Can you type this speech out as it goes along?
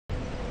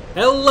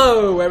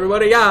Hello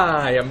everybody,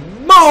 I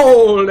am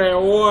Moldy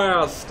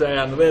West,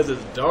 and this is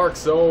Dark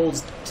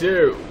Souls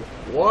 2.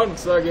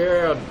 Once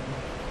again,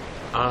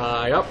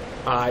 I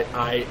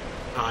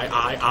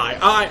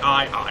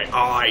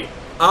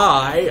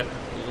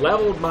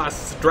leveled my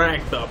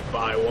strength up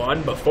by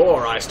 1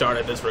 before I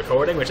started this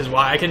recording, which is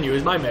why I can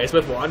use my mace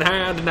with one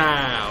hand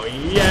now.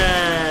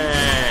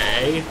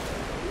 Yay!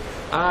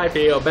 I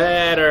feel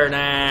better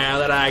now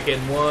that I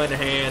can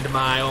one-hand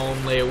my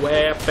only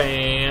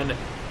weapon.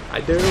 I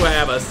do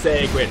have a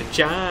sacred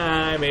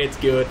chime, it's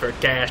good for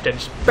casting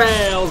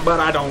spells, but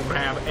I don't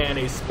have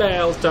any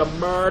spells to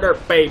murder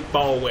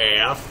people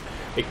with,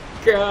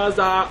 because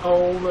I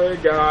only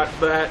got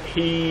that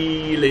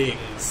healing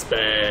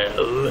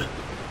spell.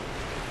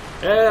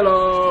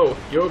 Hello,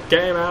 you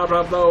came out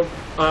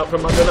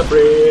from under the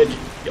bridge,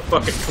 you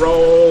fucking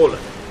troll.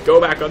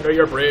 Go back under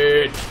your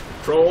bridge.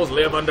 Trolls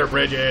live under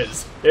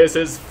bridges. This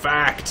is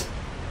fact.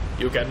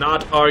 You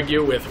cannot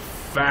argue with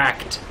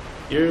fact.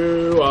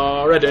 You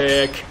are a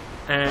dick,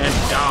 and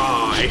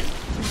die.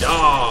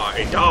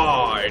 Die,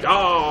 die,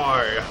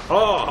 die.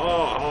 Ha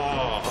ha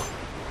ha.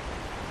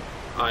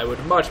 I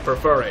would much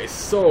prefer a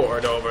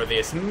sword over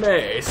this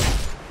mace,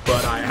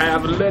 but I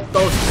have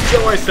little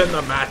choice in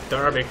the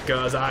matter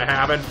because I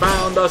haven't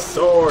found a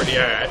sword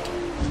yet.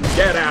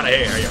 Get out of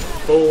here, you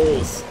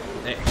fools.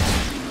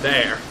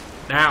 There.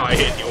 Now I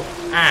hit you.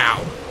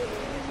 Ow.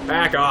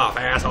 Back off,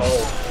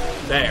 asshole.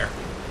 There.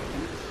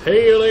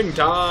 Healing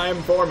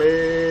time for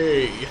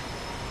me!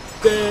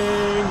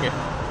 Ding!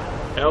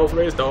 Health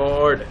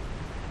restored.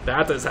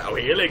 That is how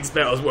healing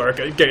spells work,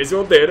 in case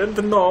you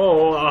didn't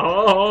know.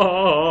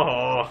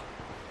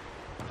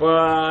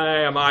 Why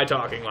am I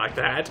talking like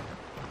that?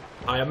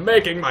 I am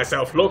making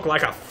myself look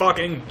like a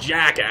fucking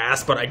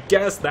jackass, but I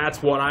guess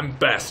that's what I'm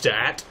best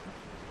at.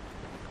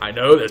 I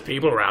know there's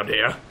people around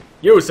here.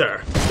 You,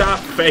 sir, stop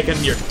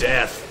faking your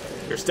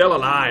death. You're still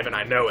alive, and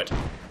I know it.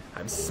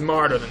 I'm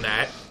smarter than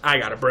that. I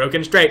got a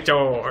broken straight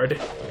sword.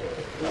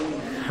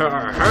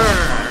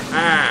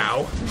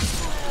 Ow.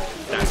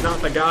 That's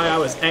not the guy I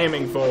was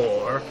aiming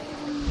for.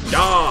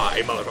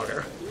 Die,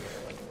 motherfucker.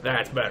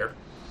 That's better.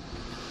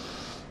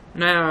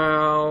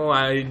 Now,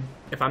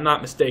 if I'm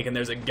not mistaken,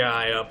 there's a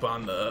guy up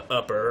on the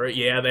upper.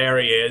 Yeah, there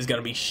he is,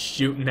 gonna be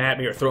shooting at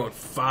me or throwing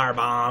fire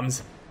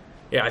bombs.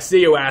 Yeah, I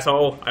see you,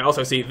 asshole. I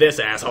also see this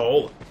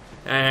asshole.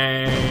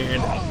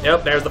 And,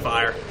 yep, there's the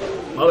fire.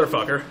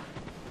 Motherfucker.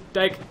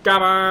 Take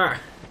cover!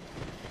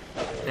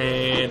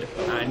 And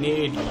I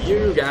need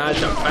you guys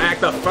to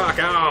back the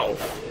fuck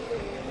off!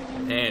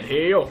 And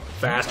heal.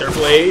 Faster,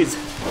 please.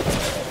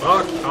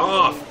 Fuck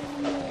off!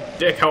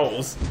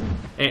 Dickholes.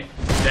 And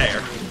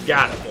there.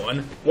 Got him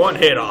one. One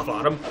hit off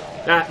on him.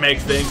 That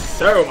makes things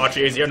so much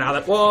easier now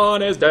that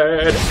one is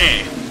dead.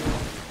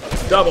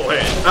 Double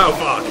hit. Oh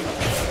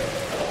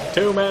fuck.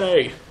 Too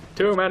many.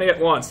 Too many at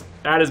once.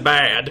 That is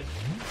bad.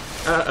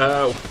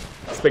 Uh-oh.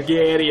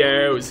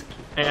 SpaghettiOs.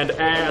 And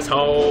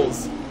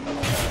assholes.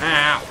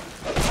 Ow.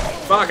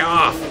 Fuck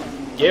off.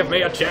 Give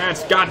me a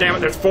chance. God damn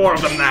it, there's 4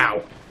 of them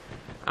now.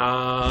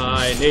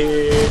 I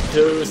need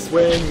to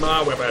swing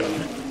my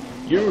weapon.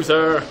 You,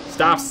 sir,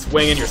 stop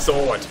swinging your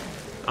sword.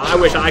 I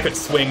wish I could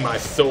swing my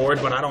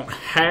sword, but I don't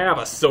have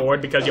a sword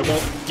because you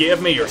won't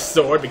give me your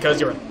sword because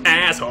you're an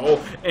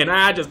asshole, and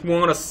I just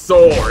want a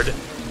sword.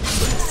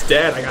 But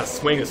instead, I gotta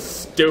swing this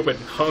stupid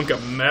hunk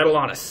of metal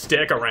on a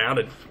stick around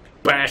and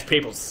bash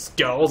people's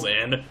skulls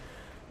in.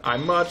 I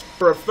much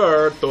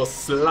prefer to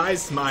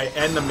slice my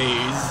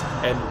enemies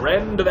and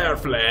rend their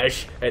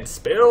flesh and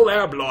spill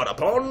their blood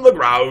upon the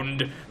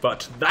ground,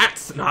 but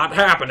that's not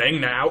happening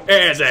now,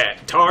 is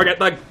it? Target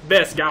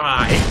this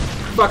guy.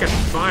 Fucking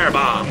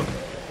firebomb.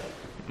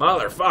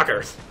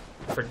 Motherfuckers.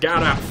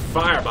 Forgot about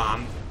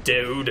firebomb,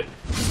 dude.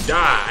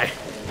 Die.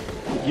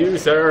 You,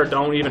 sir,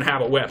 don't even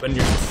have a weapon.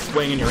 You're just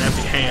swinging your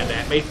empty hand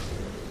at me.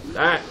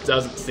 That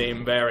doesn't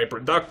seem very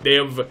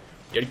productive.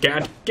 You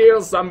can't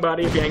kill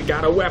somebody if you ain't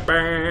got a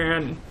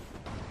weapon!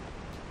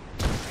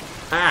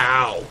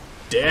 Ow,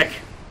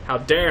 dick. How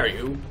dare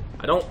you?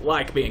 I don't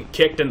like being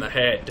kicked in the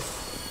head.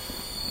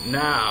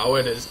 Now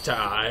it is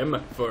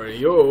time for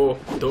you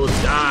to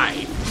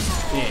die.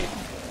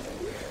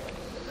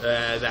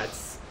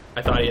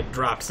 I thought he had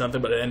dropped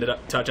something, but it ended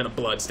up touching a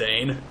blood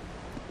stain.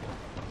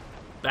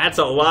 That's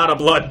a lot of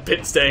blood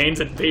pit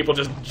stains and people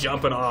just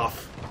jumping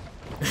off.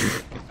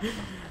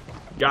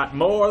 Got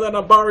more than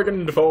I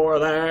bargained for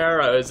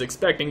there. I was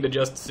expecting to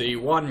just see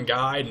 1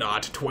 guy,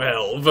 not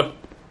 12.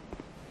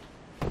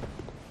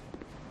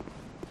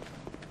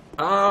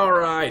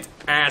 Alright,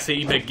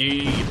 Assy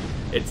McGee.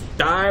 It's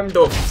time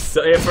to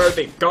suffer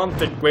the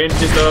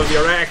consequences of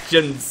your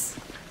actions.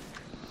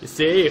 You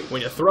see,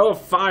 when you throw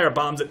fire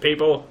bombs at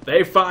people,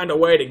 they find a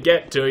way to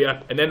get to you,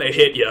 and then they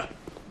hit you.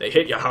 They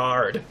hit you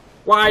hard.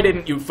 Why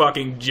didn't you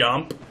fucking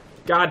jump?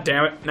 God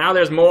damn it, now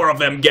there's more of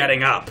them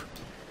getting up.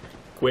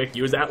 Quick,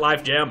 use that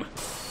life gem.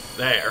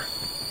 There.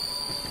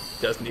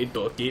 Just need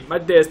to keep my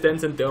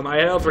distance until my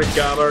health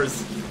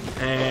recovers.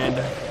 And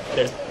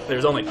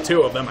there's only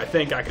 2 of them. I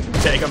think I can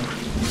take them.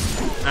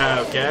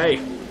 Okay.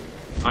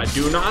 I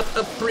do not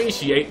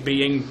appreciate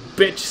being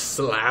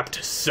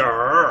bitch-slapped,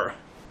 sir.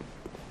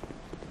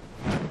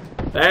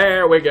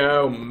 There we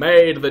go,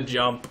 made the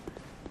jump.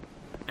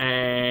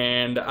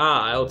 And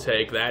I'll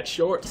take that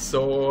short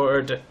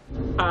sword.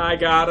 I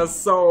got a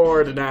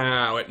sword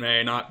now. It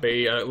may not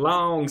be a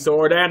long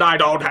sword, and I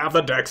don't have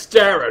the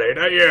dexterity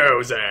to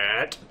use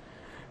it.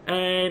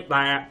 Ain't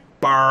that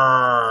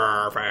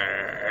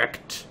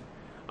perfect?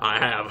 I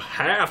have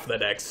half the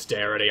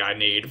dexterity I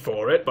need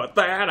for it, but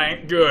that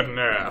ain't good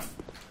enough.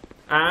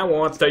 I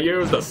wants to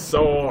use the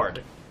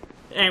sword.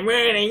 I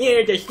wanna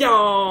use the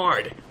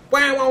sword.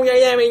 Why won't you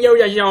let me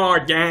use the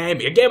sword, game?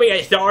 You give me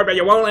a sword, but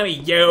you won't let me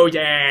use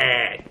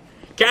it.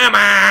 Come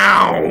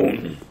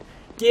on!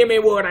 Give me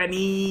what I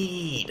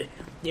need.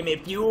 Give me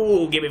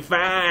fuel, give me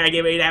fire,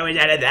 give me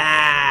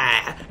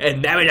that.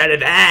 And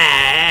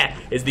that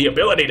is the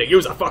ability to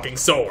use a fucking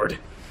sword.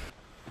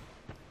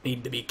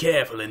 Need to be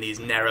careful in these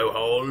narrow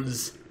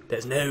holes.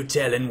 There's no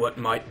telling what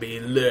might be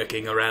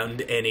lurking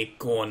around any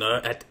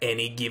corner at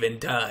any given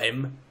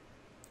time.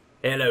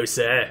 Hello,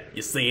 sir.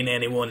 You seen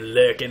anyone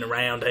lurking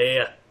around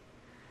here?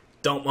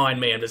 Don't mind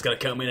me, I'm just gonna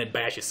come in and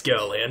bash your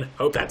skull in.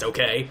 Hope that's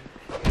okay.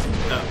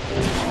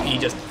 He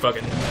just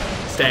fucking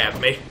stabbed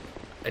me.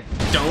 I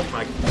don't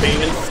like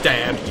being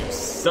stabbed, you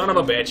son of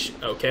a bitch.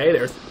 Okay,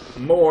 there's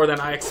more than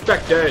I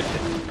expected.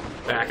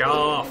 Back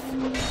off.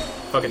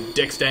 Fucking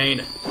dick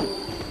stain.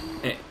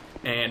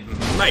 And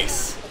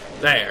mace.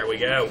 There we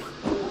go.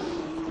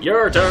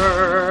 Your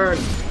turn!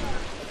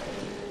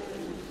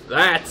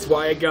 That's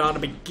why I gotta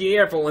be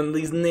careful in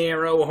these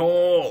narrow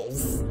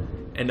holes.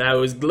 And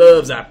those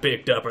gloves I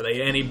picked up, are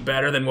they any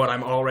better than what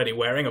I'm already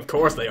wearing? Of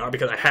course they are,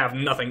 because I have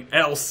nothing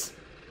else.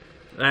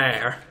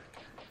 There.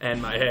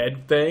 And my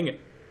head thing.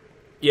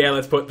 Yeah,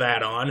 let's put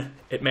that on.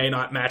 It may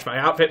not match my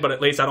outfit, but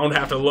at least I don't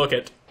have to look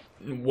at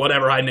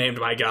whatever I named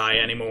my guy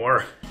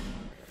anymore.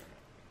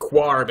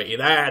 Quarby,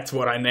 that's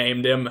what I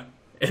named him.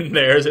 And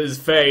there's his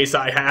face.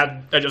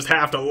 I just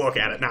have to look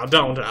at it now,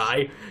 don't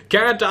I?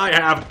 Can't I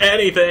have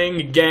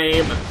anything,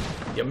 game?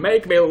 You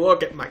make me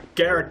look at my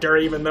character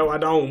even though I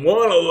don't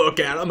want to look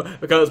at him,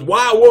 because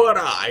why would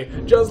I?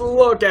 Just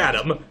look at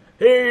him.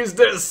 He's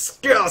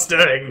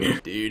disgusting.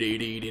 You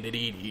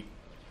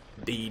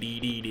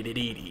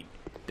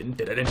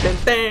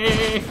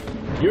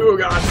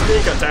got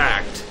sneak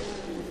attacked.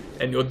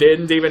 And you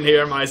didn't even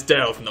hear my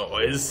stealth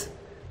noise.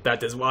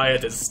 That is why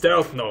it is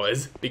stealth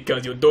noise,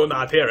 because you do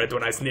not hear it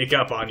when I sneak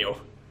up on you.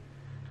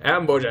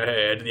 Ambush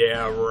ahead,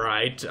 yeah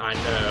right, I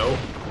know.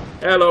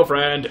 Hello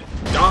friend,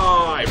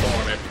 die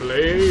for me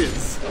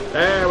please.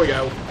 There we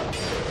go.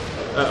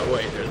 Oh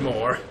wait, there's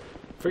more.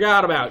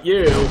 Forgot about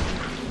you,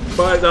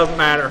 but it doesn't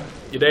matter.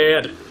 You're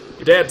dead.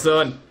 You're dead,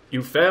 son.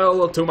 You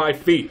fell to my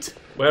feet,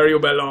 where you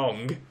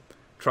belong.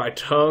 Try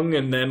tongue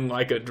and then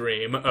like a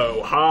dream.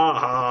 Oh, ha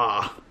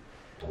ha.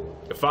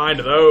 You find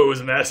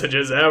those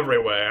messages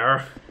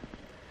everywhere.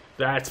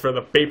 That's for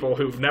the people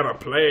who've never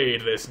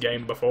played this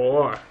game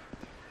before.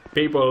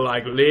 People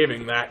like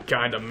leaving that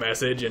kind of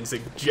message and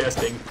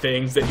suggesting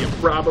things that you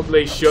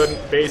probably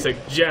shouldn't be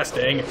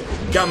suggesting.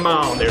 Come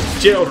on,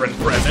 there's children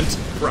present,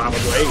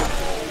 probably.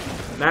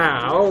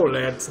 Now,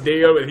 let's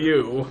deal with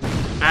you.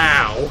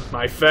 Ow,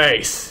 my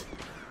face.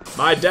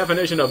 My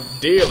definition of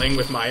dealing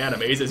with my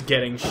enemies is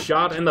getting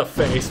shot in the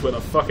face with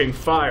a fucking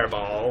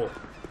fireball.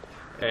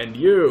 And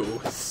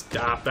you,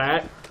 stop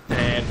that,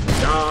 and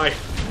die.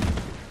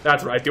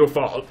 That's right, you'll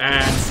fall,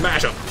 and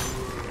smash him.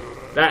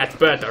 That's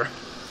better.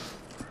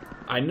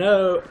 I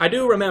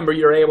do remember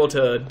you're able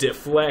to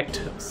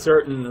deflect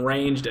certain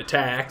ranged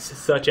attacks,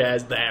 such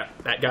as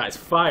that guy's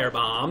fire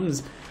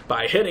bombs,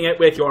 by hitting it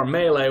with your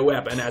melee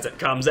weapon as it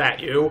comes at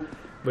you,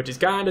 which is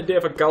kind of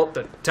difficult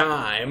to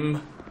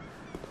time.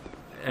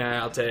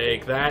 I'll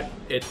take that.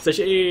 It's a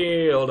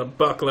shield, a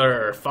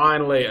buckler,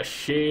 finally a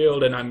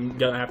shield, and I'm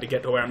gonna have to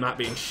get to where I'm not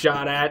being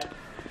shot at.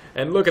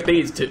 And look at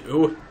these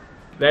two.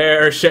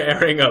 They're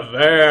sharing a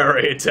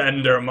very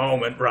tender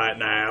moment right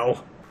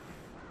now.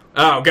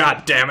 Oh,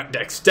 god damn it,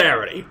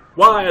 dexterity.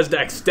 Why is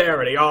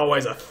dexterity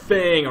always a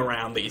thing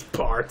around these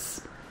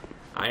parts?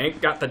 I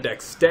ain't got the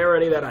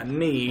dexterity that I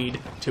need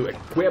to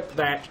equip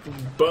that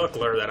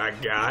buckler that I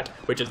got,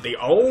 which is the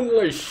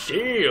only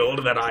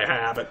shield that I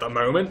have at the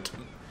moment.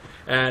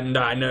 And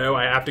I know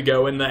I have to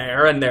go in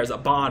there, and there's a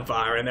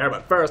bonfire in there,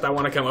 but first I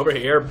want to come over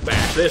here,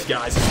 bash this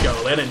guy's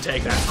skull in, and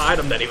take that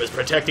item that he was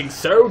protecting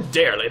so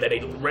dearly that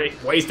he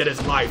wasted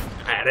his life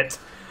at it.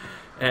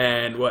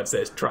 And what's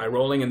this? Try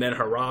rolling and then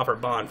hurrah for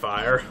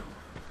bonfire.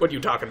 What are you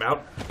talking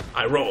about?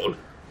 I rolled.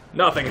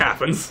 Nothing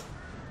happens.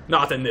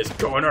 Not in this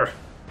corner.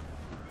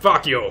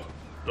 Fuck you,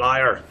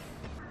 liar.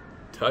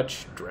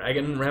 Touch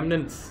dragon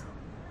remnants?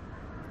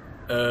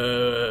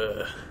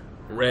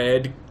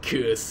 Red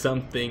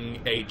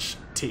something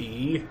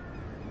HT.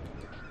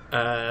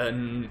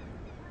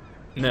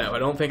 No, I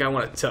don't think I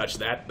want to touch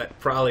that. That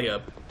probably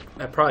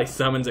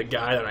summons a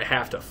guy that I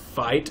have to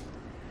fight.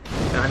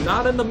 And I'm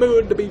not in the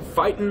mood to be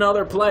fighting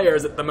other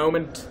players at the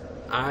moment.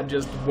 I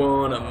just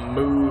want to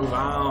move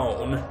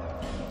on.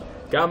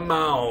 Come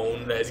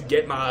on, let's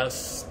get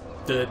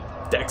the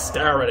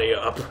dexterity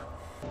up.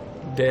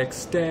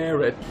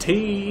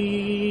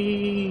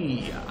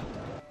 Dexterity.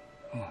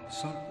 Oh,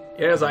 son.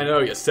 Yes, I know,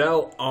 you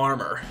sell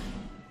armor.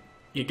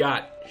 You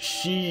got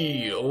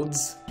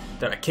shields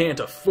that I can't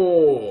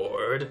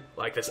afford,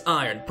 like this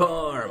Iron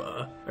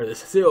Parma, or this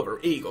Silver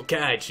Eagle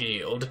Kite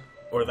Shield,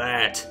 or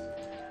that.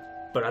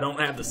 But I don't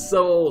have the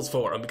souls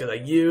for them because I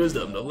used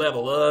them to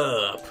level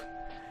up.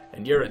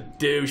 And you're a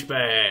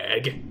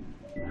douchebag.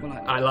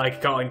 Well, I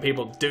like calling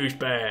people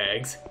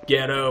douchebags.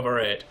 Get over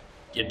it,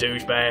 you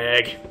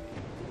douchebag.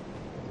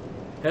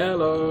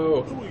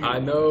 Hello, I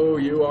know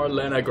you are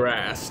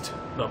Lenagrast,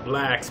 the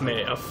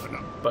blacksmith,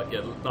 but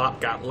you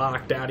got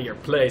locked out of your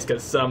place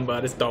because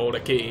somebody stole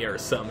the key or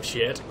some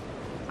shit.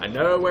 I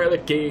know where the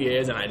key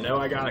is, and I know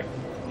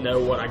know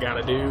what I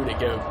gotta do to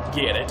go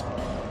get it.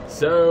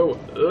 So,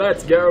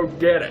 let's go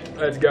get it.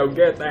 Let's go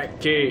get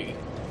that key.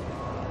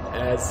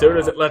 As soon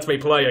as it lets me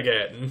play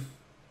again.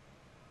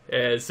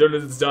 As soon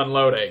as it's done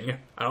loading.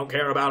 I don't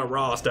care about a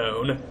raw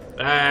stone.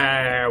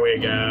 There we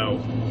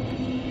go.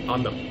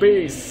 On the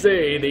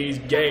PC, these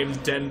games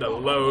tend to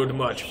load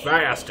much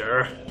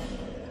faster.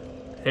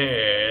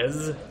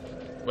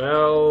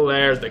 Well,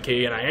 there's the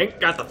key, and I ain't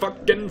got the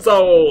fucking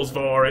souls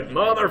for it.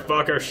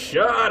 Motherfucker,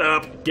 shut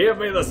up. Give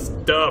me the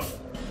stuff.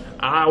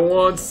 I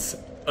want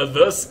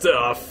the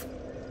stuff.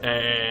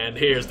 And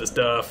here's the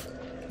stuff.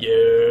 Use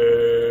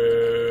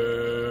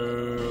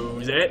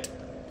it.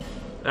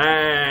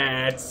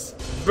 That's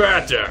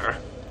better.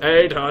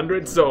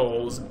 800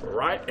 souls,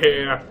 right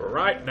here,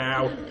 right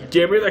now.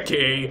 Give me the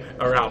key,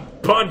 or I'll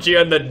punch you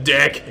in the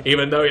dick,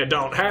 even though you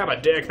don't have a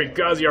dick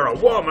because you're a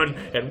woman,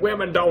 and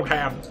women don't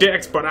have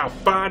dicks, but I'll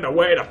find a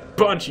way to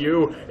punch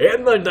you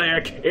in the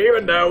dick,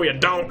 even though you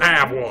don't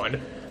have one.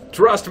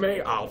 Trust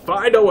me, I'll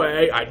find a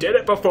way. I did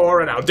it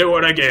before, and I'll do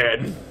it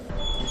again.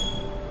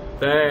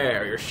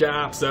 There, your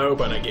shop's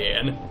open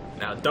again.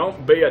 Now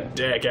don't be a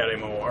dick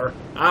anymore.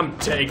 I'm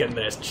taking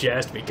this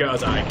chest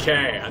because I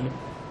can.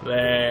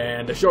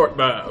 Then the short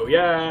bow,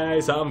 yay,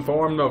 some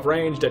form of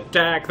ranged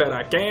attack that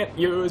I can't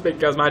use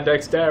because my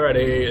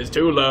dexterity is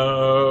too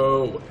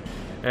low.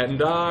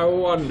 And I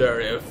wonder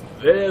if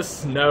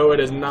this, no, it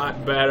is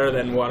not better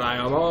than what I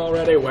am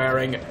already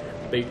wearing,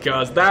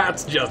 because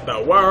that's just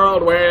the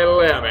world we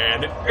live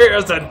in,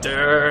 isn't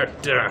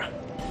it?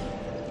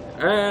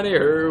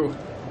 Anywho,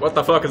 what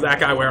the fuck is that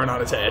guy wearing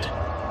on his head?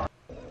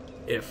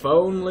 If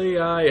only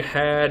I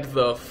had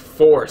the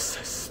force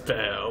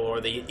spell,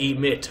 or the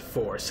emit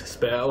force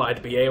spell,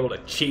 I'd be able to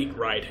cheat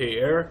right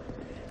here.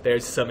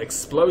 There's some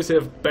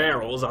explosive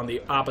barrels on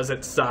the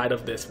opposite side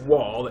of this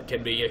wall that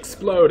can be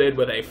exploded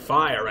with a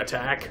fire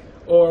attack,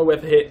 or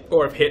if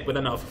hit with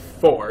enough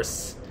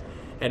force.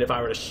 And if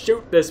I were to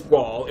shoot this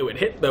wall, it would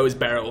hit those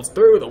barrels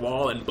through the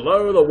wall and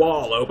blow the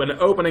wall open,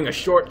 opening a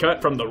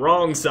shortcut from the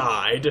wrong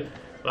side.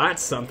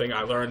 That's something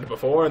I learned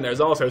before, and there's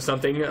also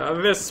something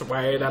this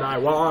way that I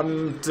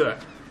want.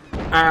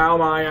 Ow,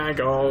 my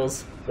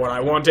ankles. What I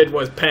wanted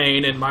was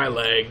pain in my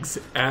legs,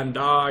 and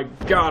I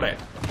got it.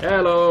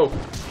 Hello.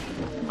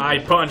 I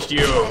punched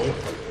you.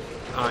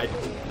 My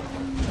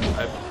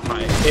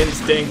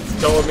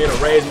instincts told me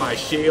to raise my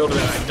shield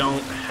that I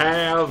don't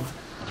have,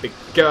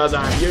 because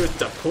I'm used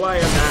to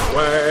playing that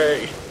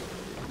way.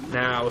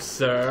 Now,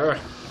 sir,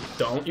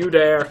 don't you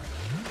dare.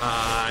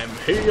 I'm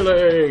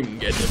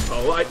healing! It is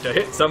polite to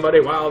hit somebody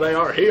while they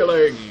are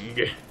healing!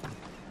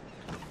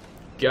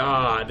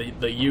 God,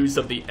 the use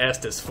of the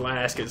Estus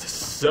flask is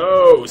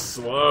so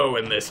slow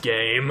in this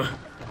game.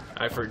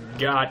 I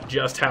forgot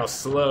just how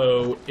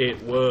slow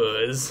it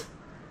was.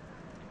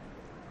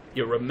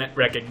 You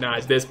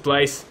recognize this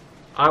place?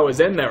 I was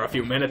in there a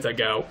few minutes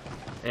ago.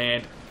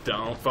 And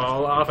don't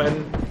fall off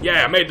and...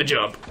 yeah, I made the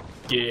jump!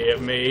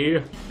 Give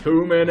me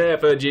human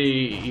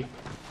effigy!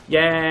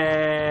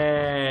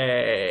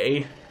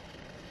 Yay!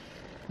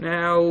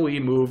 Now we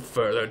move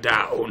further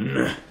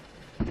down.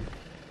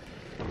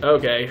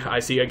 Okay, I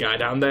see a guy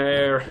down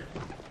there.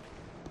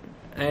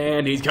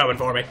 And he's coming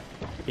for me.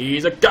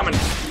 He's a-coming!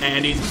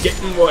 And he's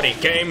getting what he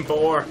came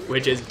for,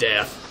 which is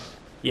death.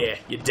 Yeah,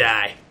 you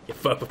die. You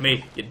fuck with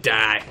me, you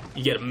die.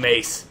 You get a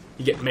mace.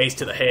 You get mace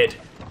to the head.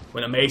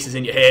 When a mace is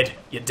in your head,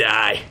 you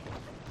die.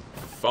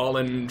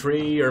 Fallen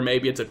tree, or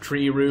maybe it's a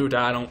tree root,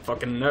 I don't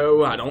fucking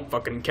know, I don't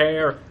fucking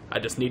care. I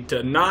just need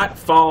to not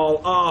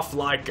fall off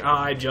like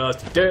I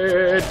just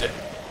did.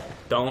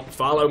 Don't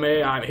follow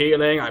me, I'm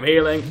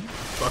healing.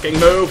 Fucking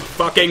move,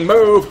 fucking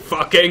move,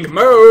 fucking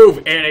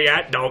move,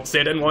 idiot. Don't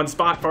sit in one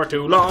spot for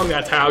too long,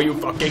 that's how you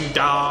fucking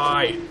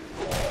die.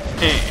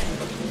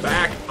 And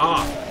back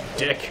off,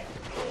 dick.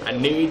 I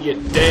need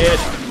you dead,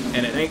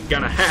 and it ain't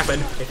gonna happen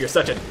if you're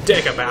such a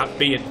dick about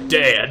being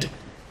dead.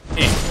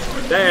 And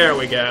there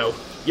we go.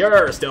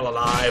 You're still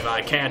alive.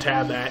 I can't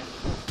have that.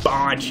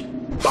 Bonch.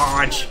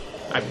 Bonch.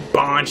 I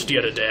bonched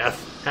you to death.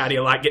 How do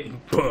you like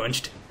getting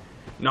punched?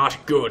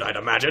 Not good, I'd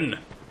imagine.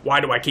 Why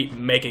do I keep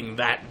making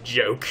that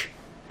joke?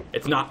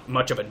 It's not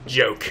much of a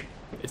joke.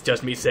 It's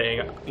just me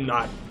saying,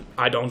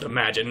 I don't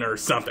imagine, or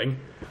something.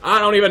 I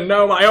don't even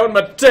know my own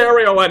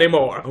material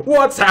anymore.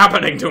 What's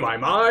happening to my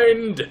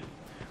mind?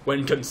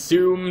 When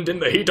consumed in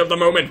the heat of the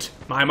moment,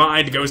 my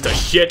mind goes to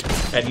shit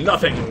and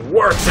nothing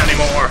works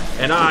anymore.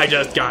 And I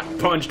just got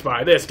punched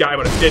by this guy,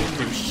 but it didn't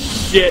do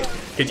shit.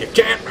 Because you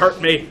can't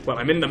hurt me while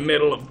I'm in the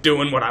middle of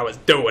doing what I was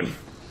doing.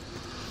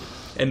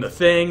 And the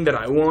thing that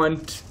I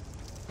want...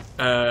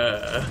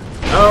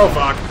 oh,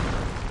 fuck.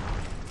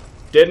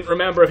 Didn't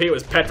remember if he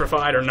was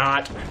petrified or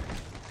not.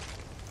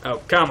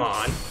 Oh, come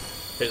on.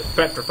 There's a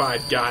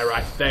petrified guy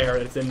right there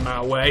that's in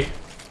my way.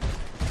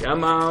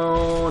 Come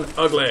on,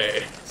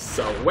 ugly.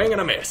 Swing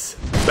and a miss.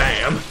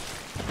 Bam.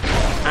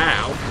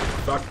 Ow.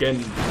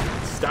 Fucking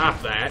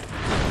stop that.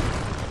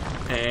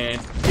 And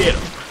get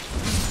him.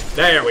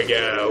 There we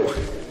go.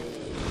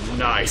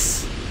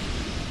 Nice.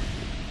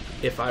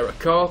 If I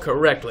recall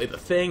correctly, the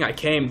thing I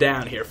came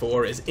down here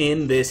for is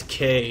in this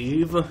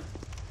cave.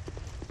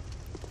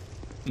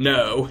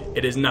 No,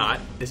 it is not.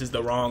 This is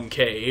the wrong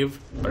cave.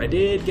 But I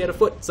did get a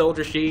foot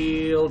soldier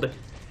shield.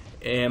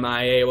 Am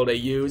I able to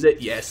use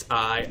it? Yes,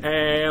 I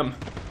am.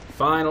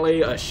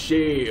 Finally, a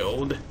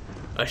shield.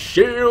 A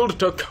shield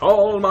to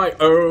call my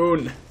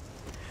own.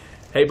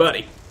 Hey,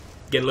 buddy.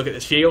 Get a look at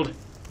this shield.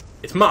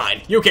 It's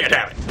mine. You can't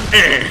have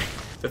it.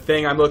 The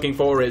thing I'm looking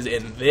for is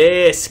in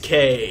this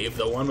cave.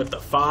 The one with the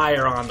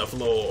fire on the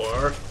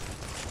floor.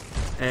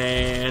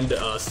 And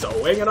a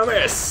swing and a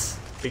miss.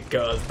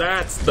 Because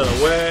that's the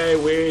way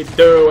we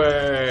do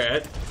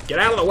it. Get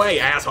out of the way,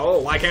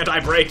 asshole. Why can't I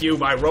break you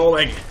by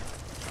rolling?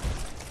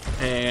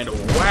 And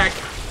whack.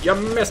 You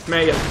missed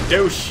me, you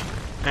douche.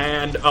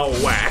 And a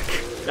whack.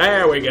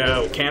 There we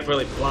go. Can't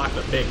really block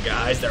the big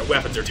guys. Their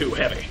weapons are too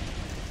heavy.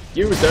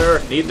 You,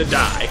 sir, need to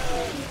die.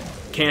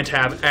 Can't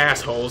have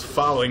assholes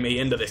following me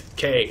into this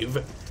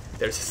cave.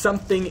 There's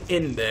something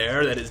in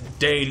there that is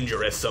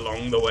dangerous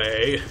along the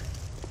way.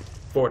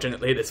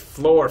 Fortunately, this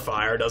floor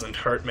fire doesn't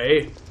hurt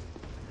me.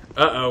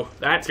 Uh-oh,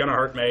 that's gonna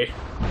hurt me.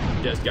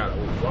 Just gotta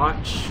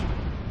watch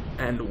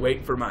and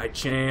wait for my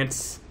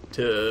chance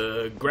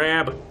to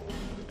grab.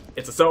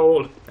 It's a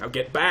soul. Now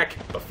get back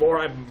before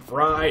I'm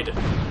fried.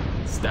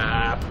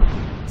 Stop.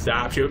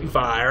 Stop shooting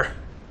fire.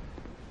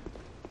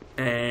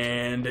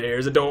 And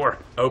here's a door.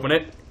 Open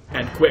it.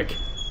 And quick.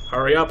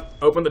 Hurry up.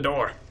 Open the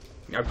door.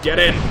 Now get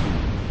in.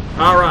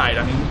 Alright,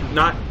 I'm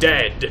not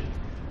dead.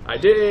 I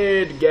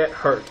did get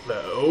hurt,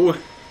 though.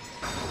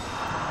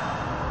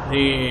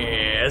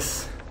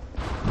 Yes.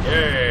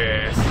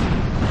 Yes.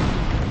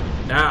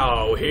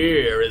 Now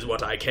here is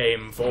what I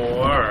came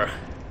for.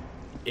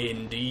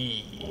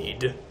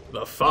 Indeed.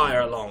 The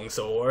fire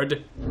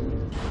longsword.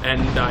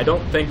 And I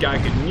don't think I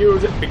can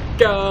use it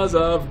because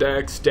of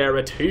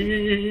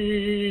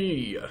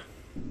dexterity.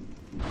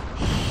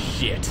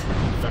 Shit.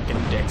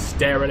 Fucking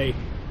dexterity.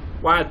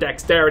 Why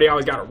dexterity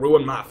always gotta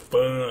ruin my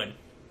fun?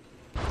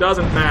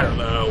 Doesn't matter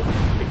though,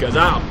 because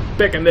I'm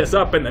picking this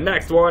up in the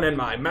next one and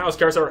my mouse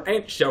cursor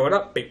ain't showing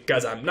up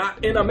because I'm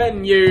not in a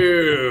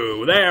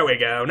menu. There we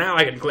go. Now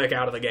I can click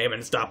out of the game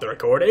and stop the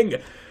recording.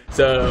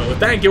 So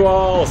thank you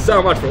all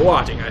so much for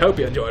watching. I hope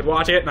you enjoyed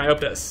watching it and I hope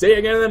to see you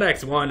again in the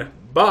next one.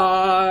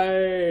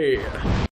 Bye!